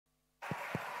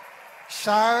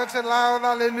Shout aloud,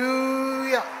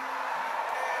 hallelujah.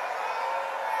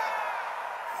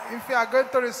 If you are going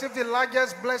to receive the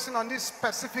largest blessing on this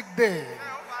specific day,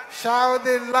 shout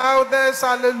the loudest,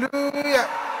 hallelujah.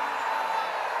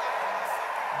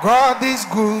 God is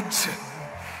good.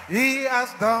 He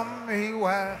has done me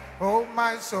well, oh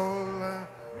my soul.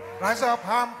 Rise up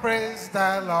and praise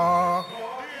the Lord.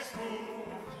 God is good.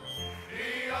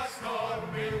 He has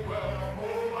done me well,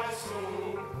 oh my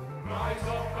soul. Rise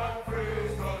up and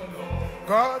praise the Lord.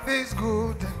 God is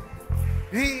good.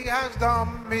 He has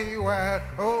done me well,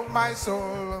 oh my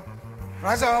soul.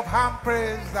 Rise up and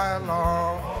praise the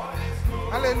Lord. God is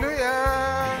good. Hallelujah.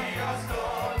 He has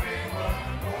done me well,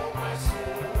 oh my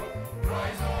soul.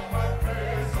 Rise up and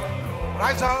praise the Lord.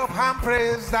 Rise up and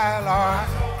praise the Lord.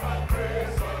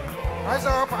 Rise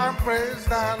up and praise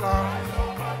the Lord. Rise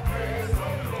up and praise the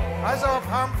Lord. Rise up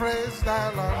and praise the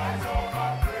Lord. Rise up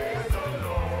and praise the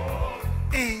Lord.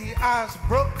 He has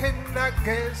broken the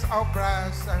gates of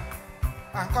brass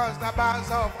and caused the bars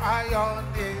of iron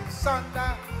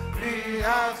asunder. He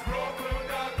has broken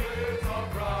the gates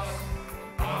of brass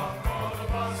and caused the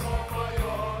bars of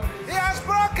iron. He has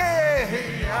broken.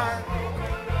 He has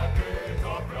broken the gates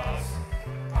of brass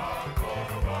and caused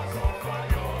the bars of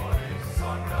iron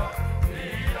asunder. He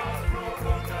has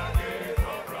broken the gates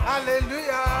of brass.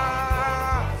 Hallelujah.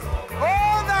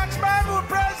 Oh, that man who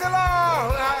praise the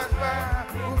Lord. That man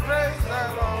who praise the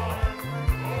Lord.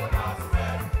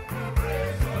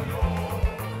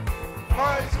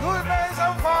 For his goodness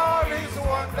and for his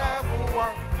wonderful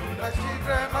work to the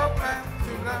children of men,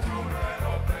 to the children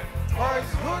of men. For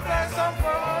his goodness and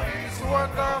for his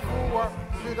wonderful work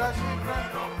to the children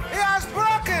of men. He has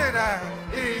broken,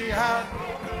 he has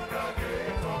broken the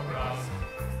gates of brass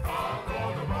and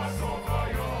caused the bars of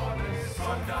iron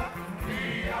asunder. He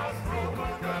has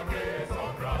broken the gates of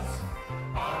brass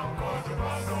and caused the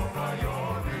bars of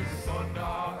iron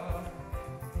asunder.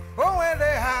 Oh, when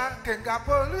they have King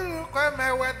Apollo, come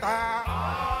with her.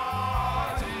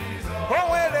 Oh,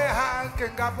 when they have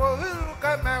King Apollo,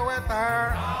 come with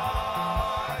her.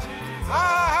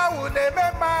 Ah, would they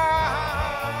remember?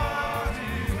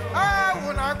 Ah,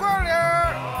 would I go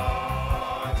there?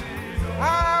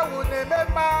 Ah, would they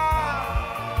remember?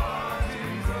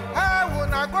 Ah,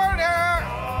 would I go there?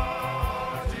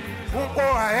 Uko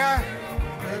aya,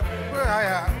 uko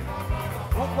aya,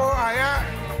 uko aya.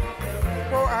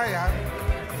 Go aya,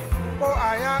 go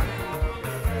aya,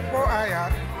 go aya,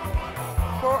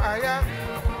 go aya,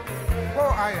 go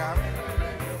aya.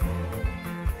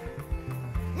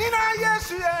 Nina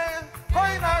Yesuye,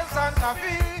 Koina Santa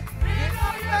Fe. Nina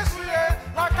Yesuye,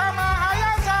 Nakama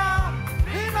Ayaza.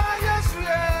 Nina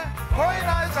Yesuye,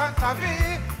 Koina Santa Fe.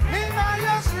 Nina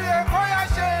Yesuye,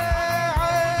 Koyashe.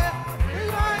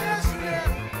 Nina Yesuye,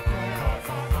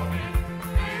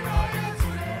 Nina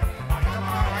Yesuye,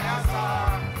 Nakama Ayaza.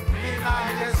 Nina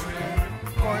Yesuye,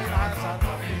 Koina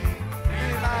Santa Fe.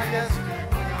 Nina Yesuye,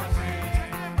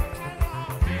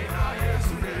 Nina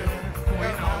Yesuye,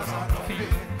 Koina Santa Fe.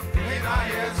 Nina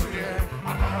Yesuye,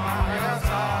 Nakama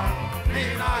Ayaza.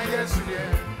 Nina Yesuye,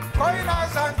 Koina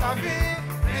Santa Fe.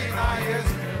 Nina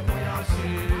Yesuye,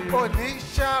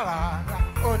 Oníṣàrà,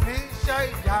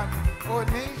 oníṣàìyá,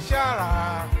 oníṣàrà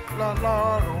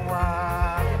lọ́lọ́run wa.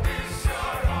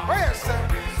 Ó yẹ sẹ́,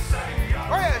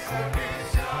 ó yẹ sẹ́.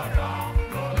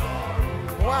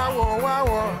 Wáwo,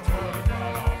 wáwo.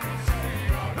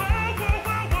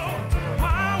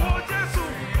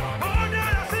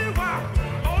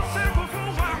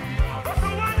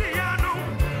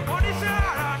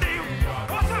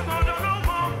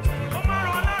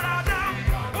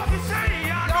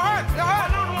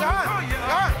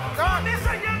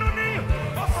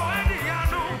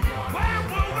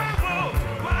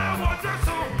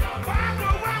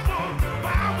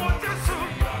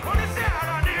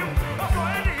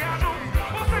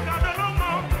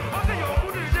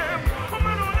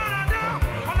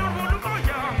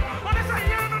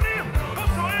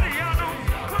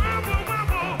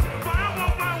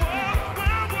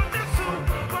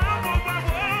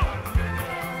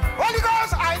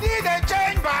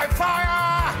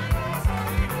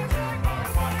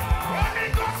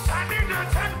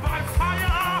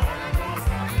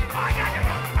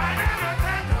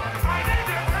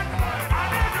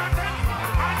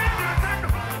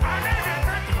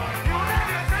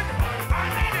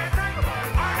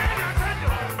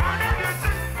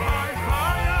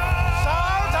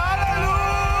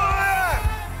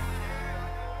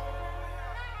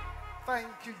 Thank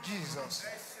you, Jesus.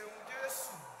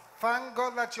 Thank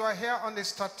God that you are here on a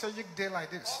strategic day like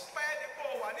this.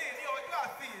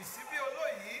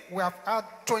 We have had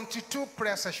 22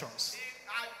 prayer sessions.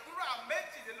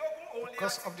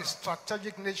 Because of the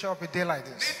strategic nature of a day like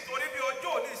this.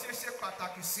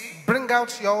 Bring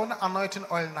out your own anointing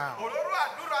oil now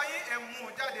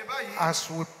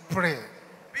as we pray.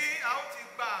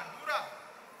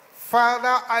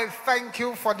 Father, I thank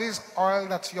you for this oil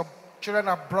that your children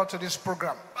have brought to this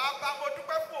program.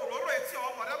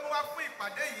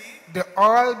 The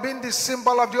oil being the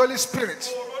symbol of the Holy Spirit.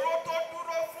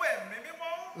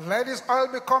 Let this oil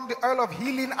become the oil of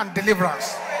healing and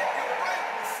deliverance.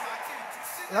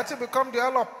 Let it become the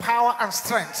oil of power and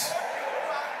strength.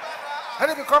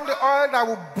 Let it become the oil that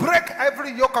will break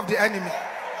every yoke of the enemy.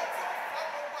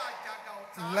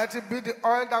 Let it be the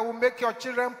oil that will make your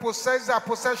children possess their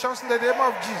possessions in the name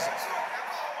of Jesus.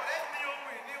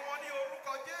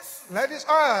 Let this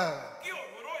oil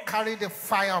carry the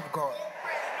fire of God,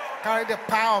 carry the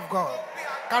power of God,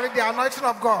 carry the anointing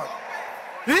of God.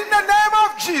 In the name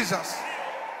of Jesus.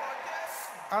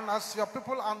 And as your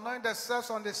people anoint themselves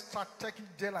on this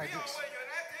strategic day like this,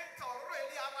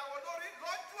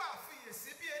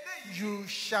 you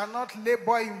shall not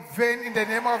labor in vain in the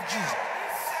name of Jesus.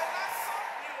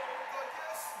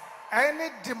 Any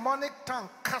demonic tongue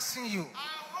cursing you,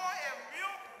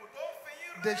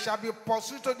 they shall be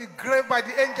pursued to the grave by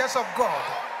the angels of God.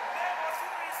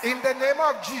 In the name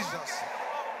of Jesus.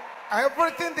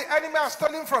 Everything the enemy has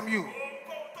stolen from you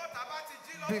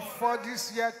before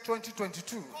this year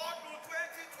 2022,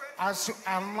 as you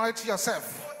anoint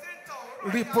yourself,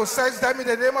 repossess them in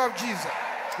the name of Jesus.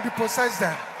 Repossess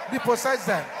them. Repossess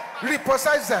them.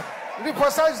 Repossess them.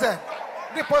 Repossess them.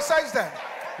 Repossess them.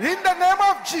 In the name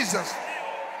of Jesus.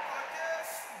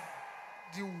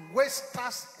 The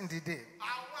wasters in the day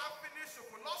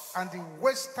and the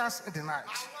wasters in the night,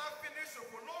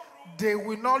 they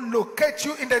will not locate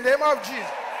you in the name of Jesus.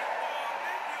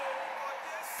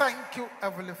 Thank you,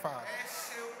 Heavenly Father.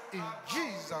 In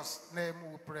Jesus' name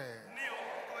we pray.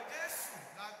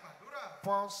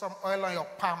 Pour some oil on your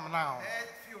palm now.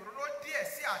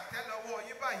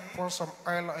 Pour some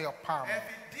oil on your palm.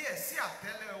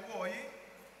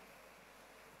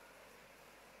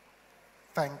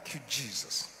 Thank you,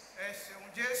 Jesus.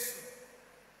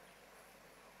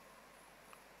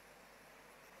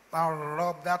 Now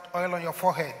rub that oil on your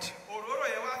forehead.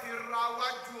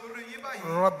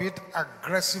 Rub it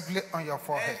aggressively on your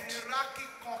forehead.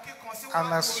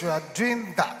 And as you are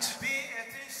doing that,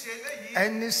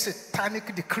 any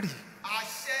satanic decree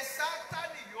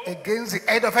against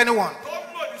the head of anyone,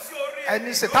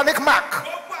 any satanic mark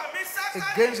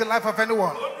against the life of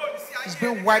anyone, is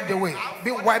being wiped away,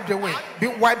 being wiped away,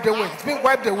 being wiped away, it's being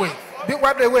wiped away, being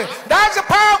wiped away. That's the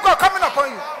power of God coming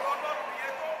upon you.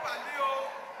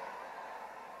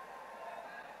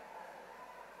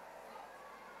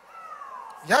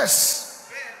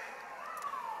 Yes.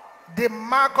 The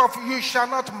mark of you shall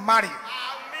not marry.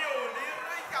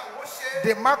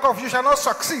 The mark of you shall not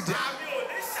succeed.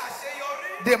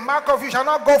 The mark of you shall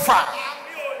not go far.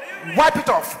 Wipe it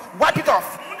off. Wipe it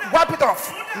off. Wipe it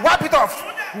off. Wipe it off.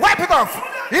 Wipe it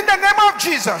off. In the name of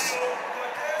Jesus.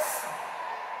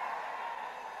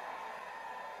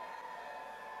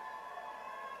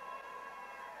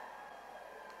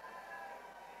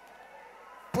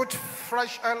 Put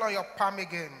fresh oil on your palm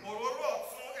again.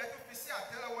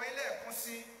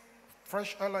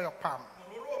 Fresh oil on your palm.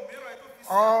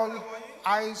 All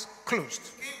eyes closed.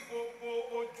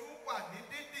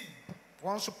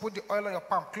 Once you put the oil on your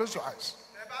palm, close your eyes.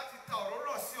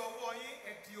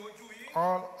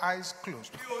 All eyes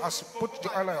closed. As you put the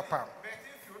oil on your palm.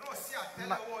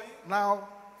 Now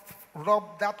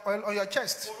rub that oil on your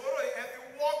chest.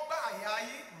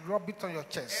 Rub it on your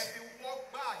chest.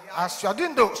 As you are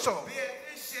doing so,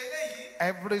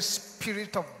 every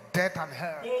spirit of death and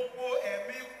hell,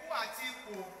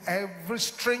 every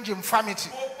strange infirmity,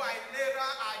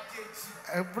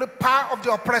 every power of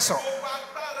the oppressor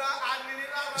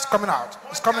is coming out.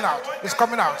 It's coming out. It's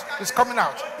coming out. It's coming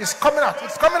out. It's coming out.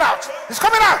 It's coming out. It's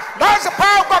coming out. That's the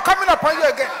power of God coming upon you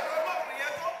again.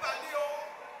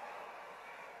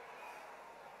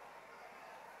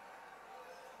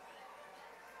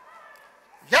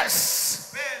 Yes.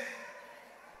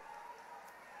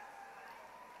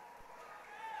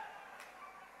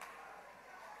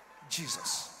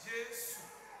 Jesus.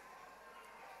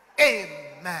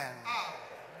 Amen.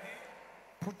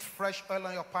 Put fresh oil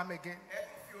on your palm again.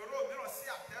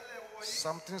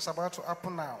 Something's about to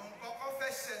happen now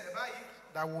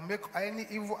that will make any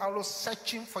evil arrow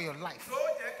searching for your life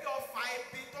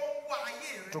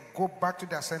to go back to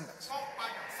their senders.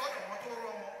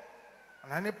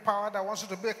 And any power that wants you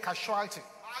to be a casualty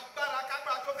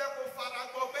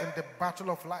in the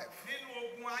battle of life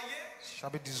shall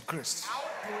be disgraced.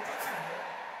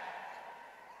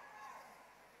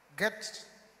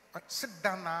 Sit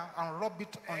down now and rub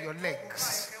it on your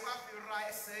legs.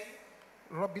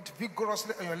 Rub it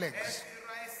vigorously on your legs.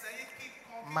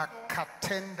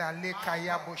 Makatenda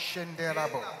lekayabo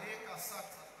shenderabo.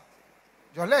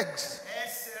 Your legs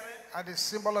are the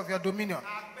symbol of your dominion.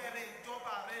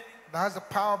 That's the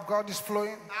power of God is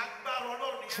flowing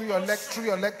through your leg, through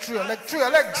your leg, through your leg, through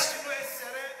your legs.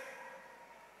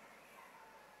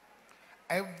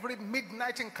 Every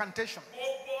midnight incantation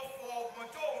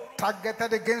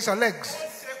targeted against your legs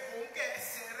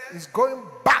is going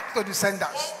back to the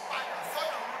senders.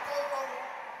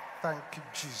 Thank you,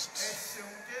 Jesus.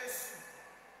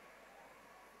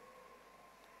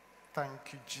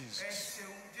 Thank you, Jesus.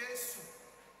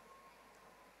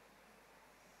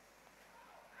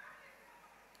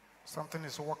 Something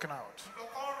is working out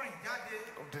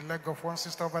of the leg of one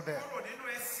sister over there.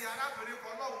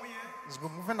 It's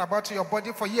been moving about in your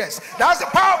body for years. That's the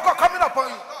power of God coming upon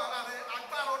you.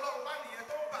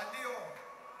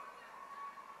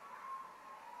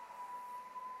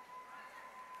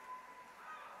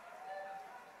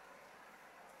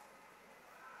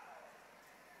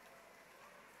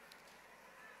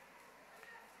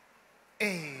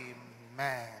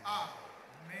 Amen.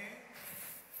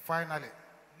 Finally,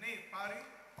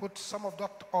 put some of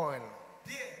that oil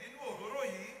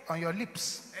on your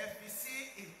lips.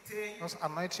 Just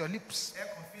anoint your lips.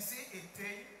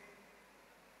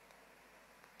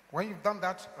 When you've done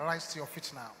that, rise to your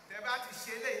feet now.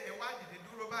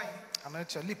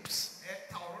 Anoint your lips.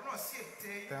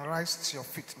 Then rise to your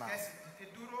feet now.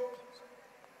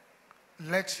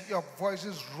 Let your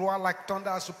voices roar like thunder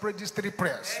as you pray these 3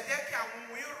 prayers.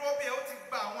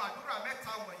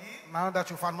 Now that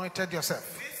you've anointed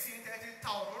yourself,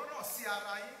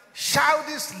 shout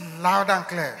this loud and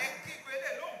clear.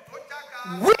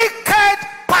 Wicked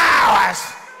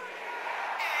powers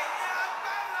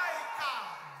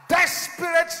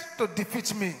desperate to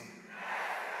defeat me.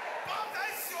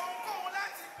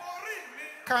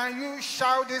 Can you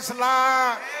shout this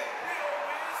loud?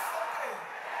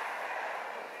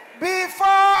 Before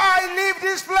I leave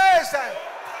this place,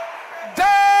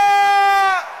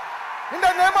 die in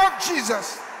the name of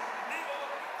Jesus.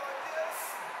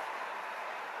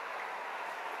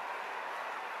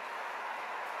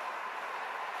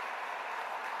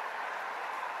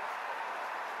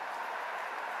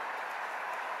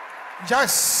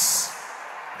 Yes.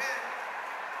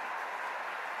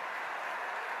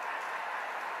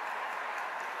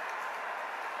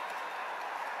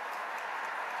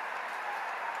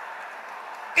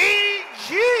 In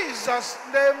Jesus'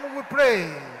 name we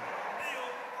pray.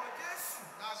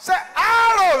 Say,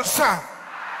 arrows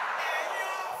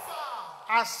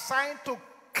assigned to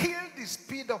kill the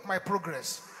speed of my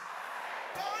progress.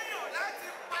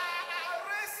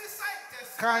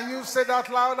 Can you say that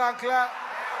loud and clear?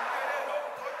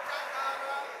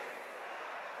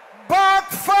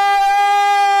 Backfire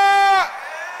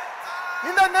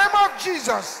in the name of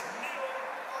Jesus.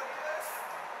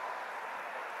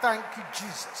 Thank you,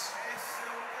 Jesus.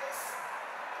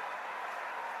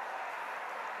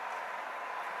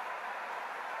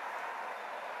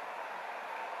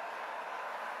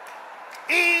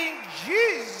 In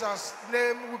Jesus'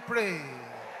 name we pray.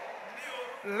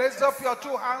 Raise up your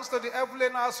 2 hands to the heavenly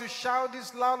as you shout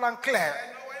this loud and clear.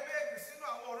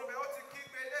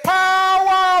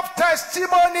 Power of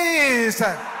testimonies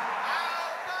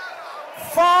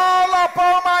fall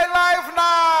upon my life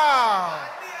now.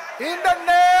 In the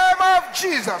name of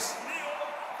Jesus.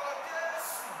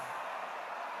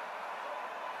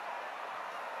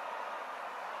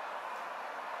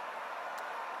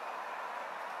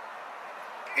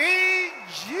 In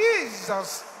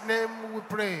Jesus' name we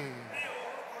pray.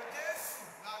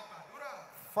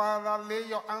 Father, lay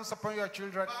your hands upon your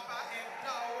children.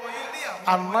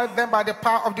 Anoint them by the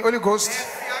power of the Holy Ghost.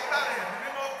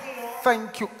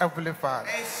 Thank you, Heavenly Father.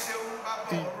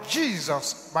 In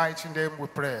Jesus' mighty name we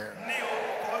pray.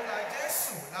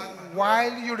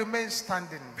 While you remain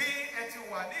standing,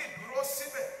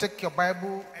 take your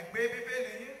Bible,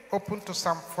 open to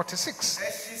Psalm 46.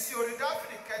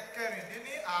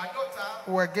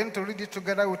 We're going to read it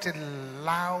together with a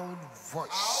loud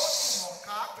voice.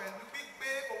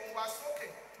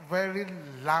 Very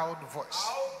loud voice.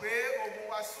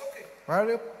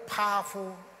 Very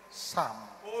powerful psalm.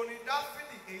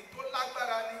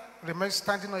 Remain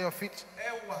standing on your feet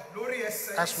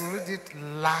as we read it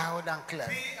loud and clear.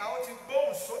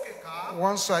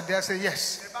 Once you are there, say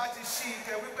yes.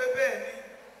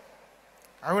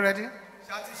 Are we ready?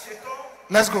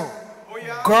 Let's go.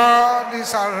 God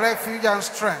is our refuge and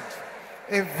strength,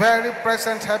 a very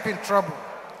present help in trouble.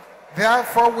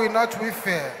 Therefore will not we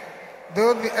fear,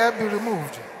 though the earth be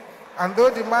removed, And though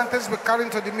the mountains be carried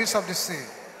into the midst of the sea,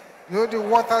 though the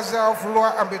waters thereof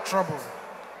roar and be troubled,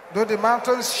 though the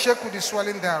mountains shake with the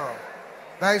swelling thereof,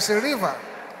 there is a river,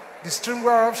 the stream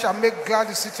whereof shall make glad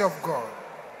the city of God,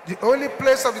 the holy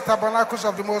place of the tabernacles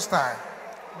of the Most High.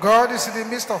 God is in the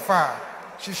midst of her,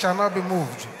 she shall not be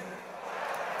moved.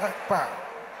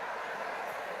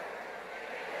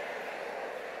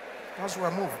 Once we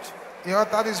were moved, he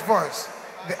uttered his voice,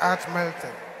 the earth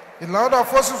melted. The Lord of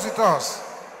hosts is with us,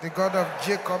 the God of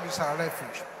Jacob is our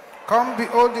refuge. Come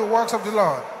behold the works of the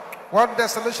Lord, what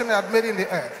desolation he hath made in the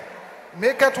earth.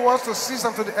 Maketh wars to cease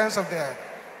unto the ends of the earth.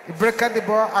 He breaketh the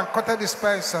bow and cutteth the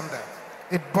spear in sunder.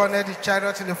 He burneth the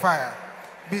chariot in the fire.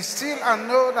 Be still and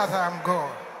know that I am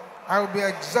God. I will be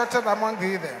exalted among the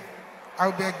heathen. I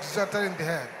will be exalted in the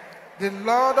earth. The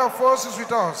Lord of hosts is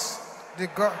with us. The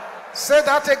God. Say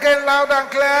that again loud and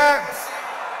clear.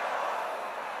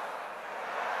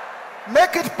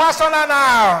 Make it personal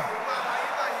now.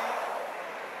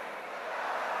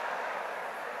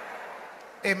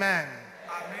 Amen.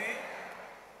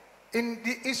 In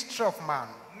the history of man,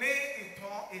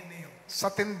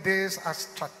 certain days are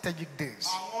strategic days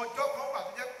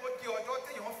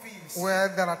where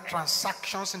there are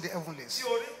transactions in the heavenlies.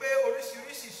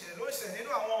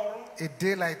 A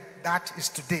day like that is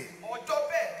today.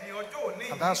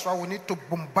 And that's why we need to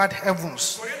bombard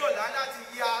heavens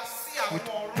with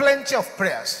plenty of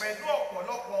prayers.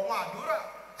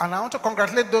 And I want to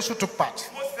congratulate those who took part.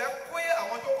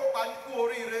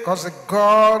 Because the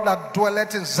God that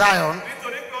dwelleth in Zion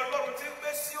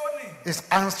is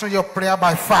answering your prayer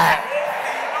by fire.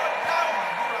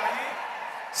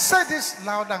 Say this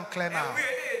loud and clear now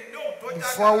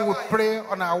before we pray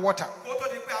on our water.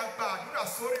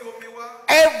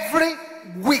 Every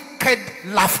wicked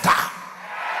laughter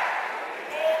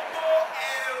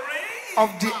of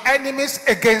the enemies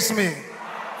against me,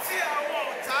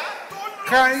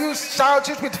 can you shout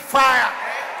it with fire?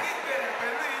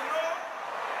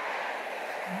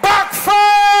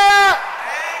 Backfire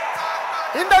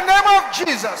in the name of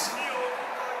Jesus.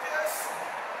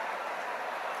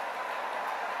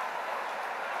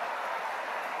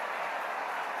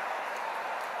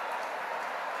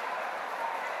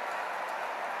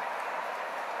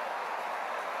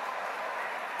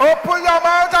 Open your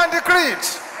mouth and decree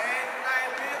it.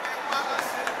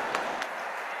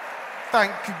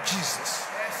 Thank you, Jesus.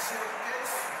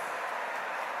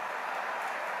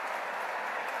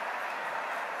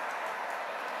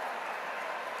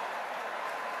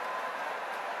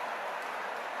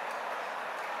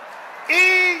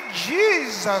 In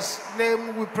Jesus'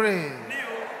 name we pray.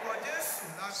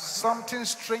 Something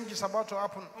strange is about to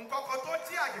happen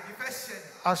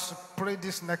as you pray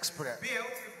this next prayer.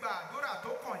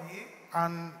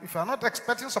 And if you are not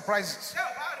expecting surprises,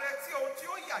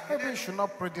 maybe you should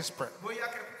not pray this prayer.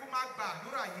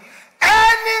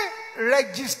 Any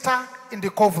register in the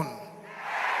coven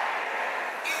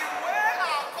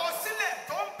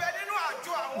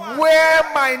where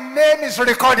my name is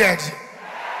recorded,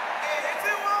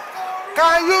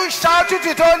 can you shout it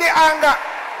with holy anger?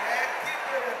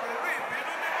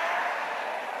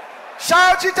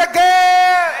 Shout it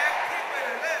again.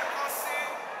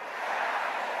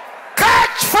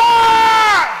 Catch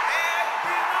fire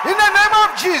in the name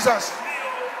of Jesus.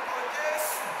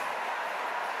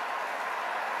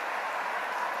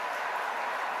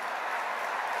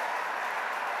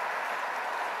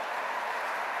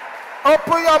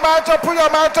 Open your mouth, open your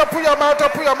mouth, open your mouth,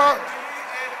 open your mouth.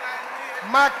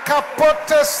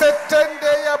 Makapote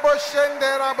setende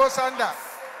yaboshende rabosanda.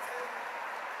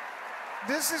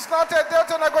 This is not a day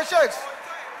to negotiate.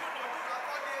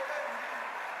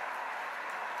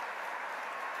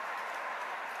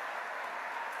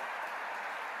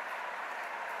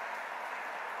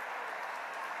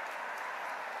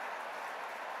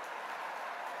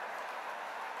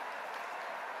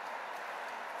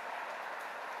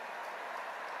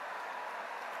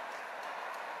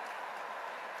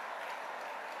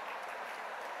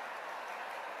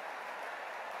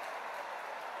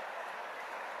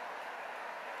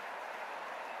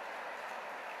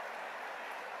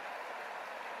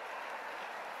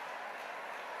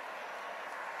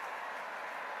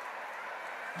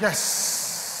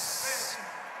 Yes.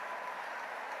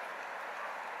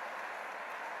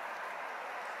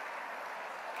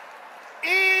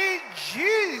 In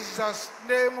Jesus'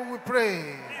 name we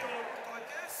pray.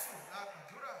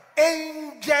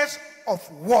 Angels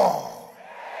of war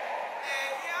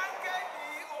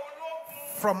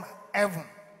from heaven,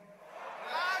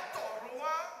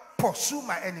 pursue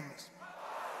my enemies.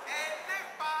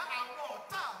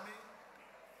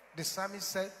 The psalmist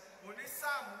said,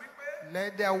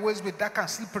 let their ways be dark and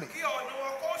slippery,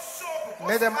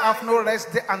 Let them have no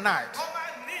rest day and night.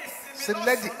 Say,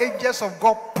 let the angels of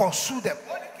God pursue them.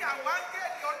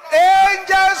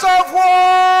 Angels of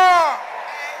war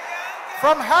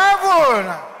from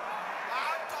heaven,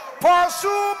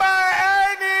 pursue my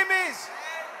enemies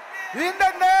in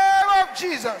the name of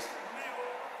Jesus.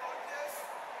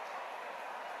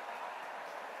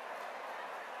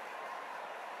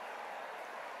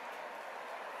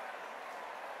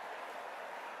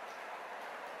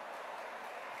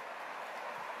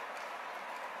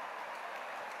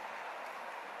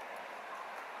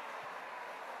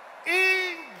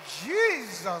 In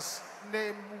Jesus'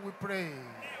 name we pray.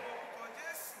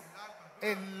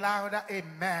 A louder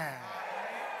amen.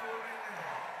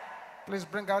 Please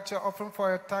bring out your offering for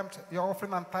your time, your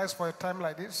offering and tithes for a time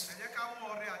like this.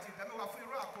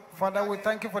 Father, we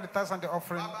thank you for the tithes and the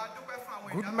offering.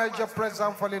 Good measure,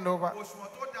 present, falling over.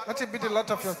 Let it be the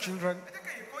lot of your children.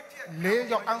 Lay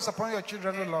your hands upon your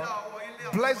children, O Lord.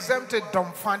 Bless them to a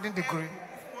dumbfounding degree.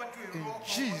 In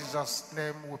Jesus'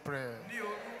 name we pray.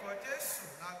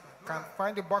 You can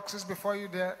find the boxes before you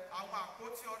there,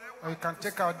 or you can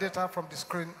take our data from the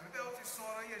screen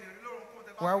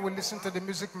while we listen to the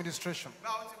music ministration.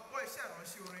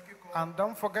 And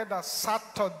don't forget that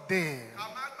Saturday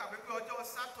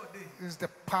is the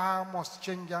Power Must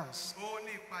Change Hands.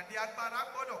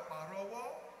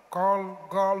 Call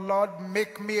God, Lord,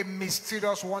 make me a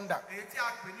mysterious wonder.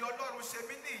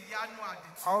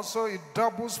 Also, it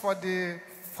doubles for the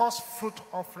first fruit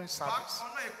offering service.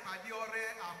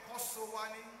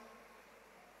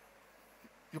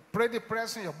 You pray the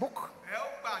prayers in your book.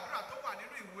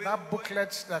 That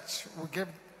booklet that we gave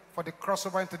for the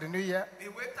crossover into the new year.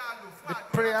 The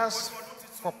prayers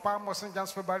for Power Must Change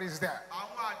Hands February is there.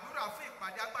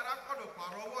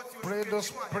 Pray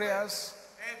those prayers.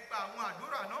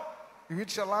 You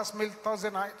eat your last meal Thursday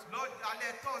night.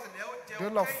 Day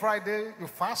of Friday, you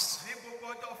fast.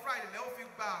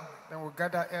 Then we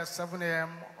gather here 7 a.m.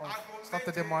 on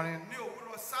Saturday morning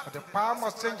for the Power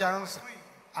Must Change Hands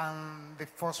and the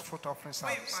first fruit offering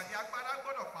service.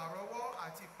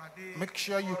 Make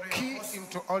sure you key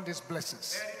into all these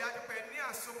blessings.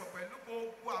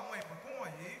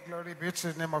 Glory be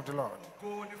to the name of the Lord.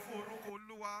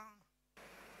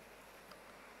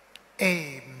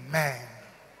 Amen.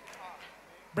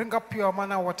 Bring up your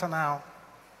manna water now,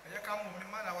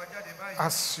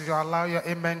 as you allow your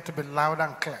amen to be loud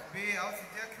and clear.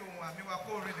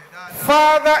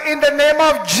 Father, in the name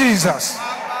of Jesus,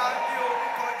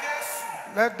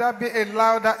 let that be a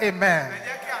louder amen.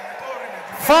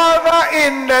 Father,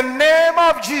 in the name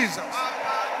of Jesus,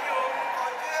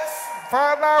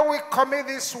 Father, we commit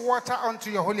this water unto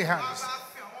your holy hands.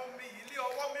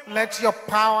 Let your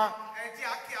power,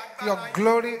 your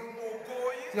glory,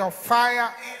 your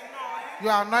fire,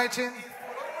 your anointing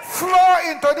flow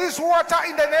into this water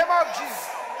in the name of Jesus.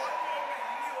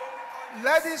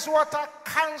 Let this water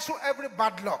cancel every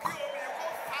bad luck,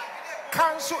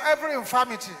 cancel every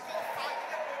infirmity,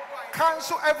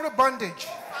 cancel every bondage,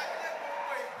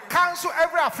 cancel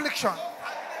every affliction,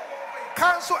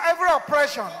 cancel every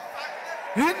oppression.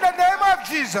 In the name of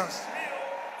Jesus,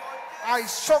 I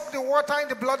soak the water in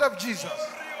the blood of Jesus.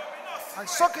 I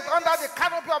soak it under the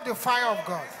canopy of the fire of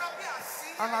God.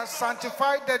 And I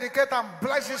sanctify, dedicate, and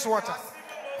bless this water.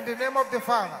 In the name of the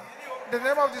Father, in the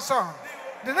name of the Son,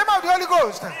 in the name of the Holy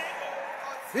Ghost.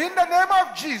 In the name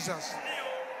of Jesus.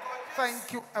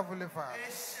 Thank you, Heavenly Father.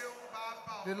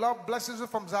 The Lord blesses you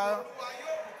from Zion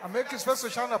and make his face to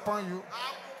shine upon you.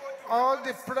 All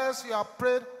the prayers you have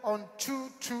prayed on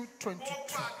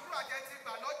 2/2/22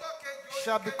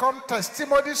 shall become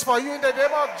testimonies for you in the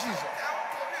name of Jesus.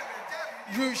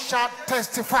 You shall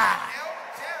testify.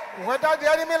 Whether the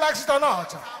enemy likes it or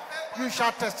not, you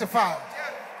shall testify.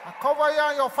 I cover you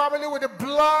and your family with the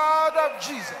blood of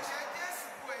Jesus.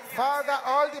 Father,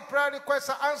 all the prayer requests,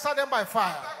 answer them by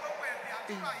fire.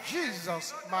 In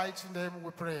Jesus' mighty name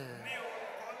we pray.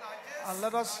 And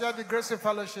let us share the grace of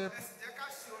fellowship.